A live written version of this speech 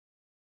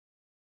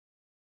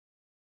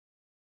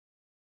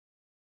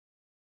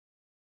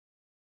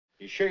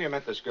You sure you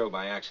met this girl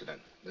by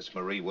accident, Miss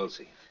Marie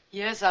Wilsey?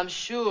 Yes, I'm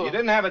sure. You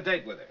didn't have a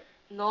date with her?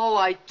 No,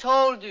 I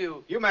told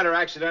you. You met her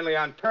accidentally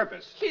on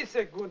purpose. He's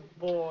a good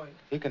boy.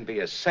 He can be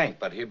a saint,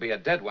 but he'll be a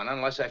dead one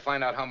unless I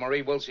find out how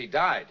Marie Wilsey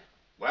died.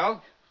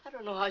 Well? I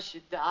don't know how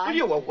she died. Well,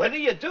 you a winner.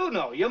 You do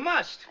know. You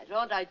must. I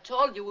don't. I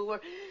told you we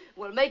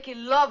were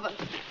making love and...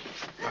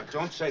 Now,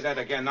 don't say that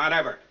again. Not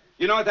ever.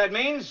 You know what that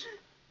means?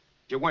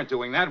 You weren't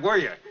doing that, were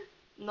you?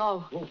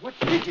 No. Well, what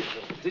did you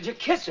do? Did you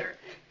kiss her?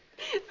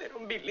 They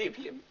don't believe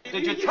him.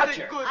 Did you touch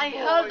her? I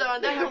held her,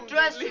 and then her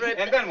dress ripped.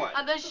 And then what?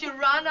 And then she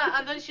ran,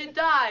 and then she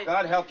died.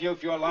 God help you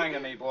if you're lying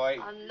to me, boy.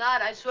 I'm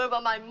not. I swear by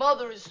my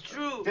mother it's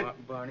true.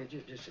 Barney,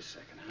 just a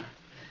second, huh?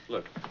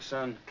 Look,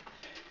 son,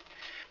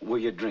 were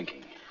you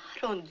drinking?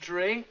 I don't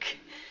drink.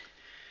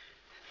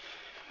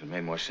 It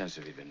made more sense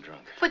if you'd been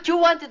drunk. But you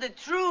wanted the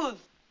truth.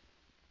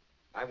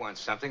 I want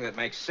something that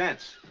makes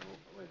sense. Oh,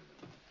 wait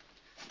a minute.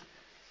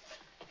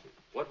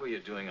 What were you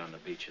doing on the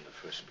beach in the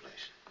first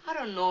place? I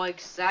don't know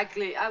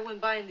exactly. I went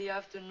by in the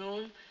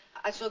afternoon.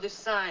 I saw the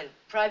sign,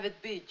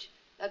 private beach.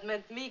 That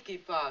meant me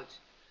keep out.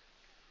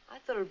 I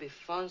thought it'd be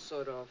fun,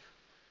 sort of.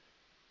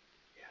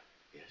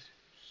 Yeah,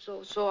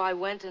 yes. So I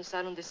went and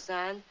sat on the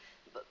sand,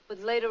 but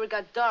later it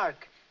got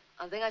dark.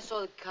 And then I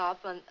saw the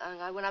cop, and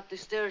I went up the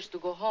stairs to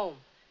go home.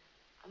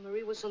 And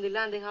Marie was on the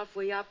landing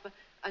halfway up,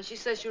 and she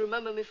said she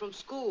remembered me from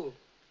school.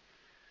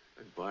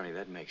 But Barney,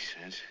 that makes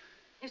sense.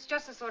 It's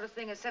just the sort of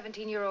thing a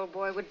 17-year-old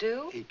boy would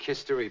do. He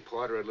kissed her, he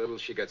pawed her a little,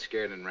 she got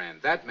scared and ran.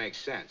 That makes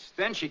sense.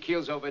 Then she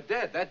keels over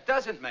dead. That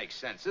doesn't make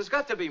sense. There's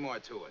got to be more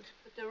to it.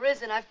 But there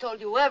isn't. I've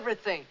told you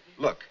everything.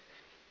 Look,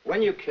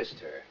 when you kissed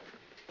her,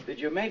 did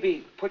you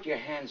maybe put your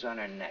hands on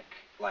her neck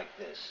like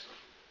this?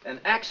 And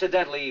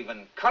accidentally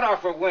even cut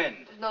off her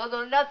wind? No,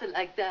 nothing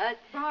like that.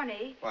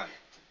 Barney. What?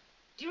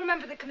 Do you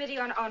remember the committee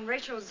on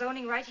racial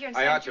zoning right here in I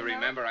San ought to Juno?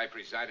 remember. I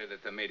presided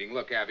at the meeting.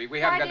 Look, Abby, we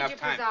haven't got enough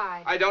time.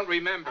 Preside? I don't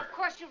remember. Of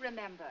course you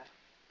remember.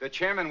 The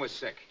chairman was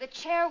sick. The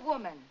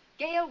chairwoman,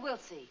 Gail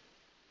Wilsey.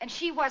 And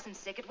she wasn't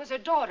sick. It was her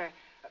daughter.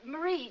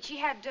 Marie, she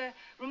had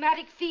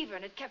rheumatic fever,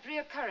 and it kept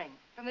reoccurring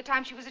from the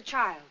time she was a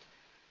child.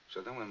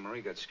 So then when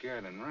Marie got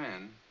scared and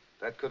ran,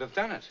 that could have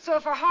done it. So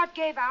if her heart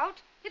gave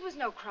out, it was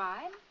no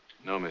crime.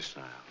 No, Miss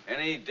Nile.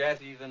 Any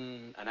death,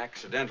 even an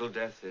accidental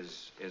death,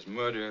 is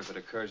murder if it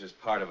occurs as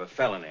part of a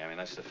felony. I mean,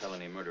 that's the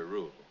felony murder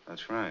rule.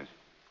 That's right.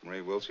 Marie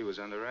Wilsey was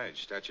underage.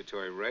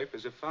 Statutory rape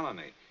is a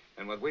felony.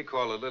 And what we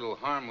call a little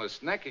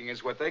harmless necking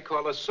is what they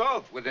call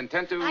assault with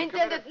intent to... I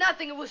intended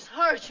nothing. It was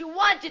her. She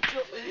wanted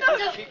to. No,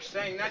 you keep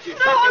saying that. You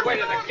talked your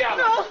way to the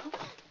gallows. No.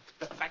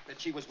 The fact that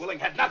she was willing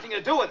had nothing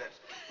to do with it.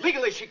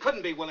 Legally, she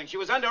couldn't be willing. She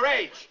was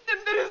underage. Then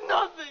there is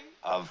nothing.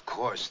 Of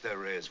course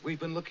there is. We've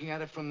been looking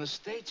at it from the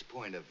state's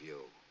point of view.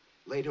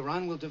 Later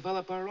on, we'll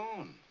develop our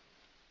own.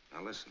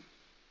 Now, listen.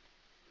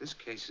 This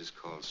case is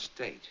called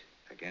State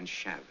against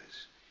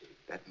Chavez.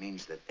 That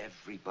means that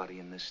everybody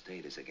in this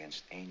state is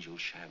against Angel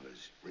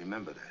Chavez.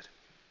 Remember that.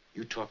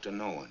 You talk to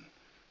no one.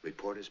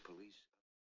 Reporters, police.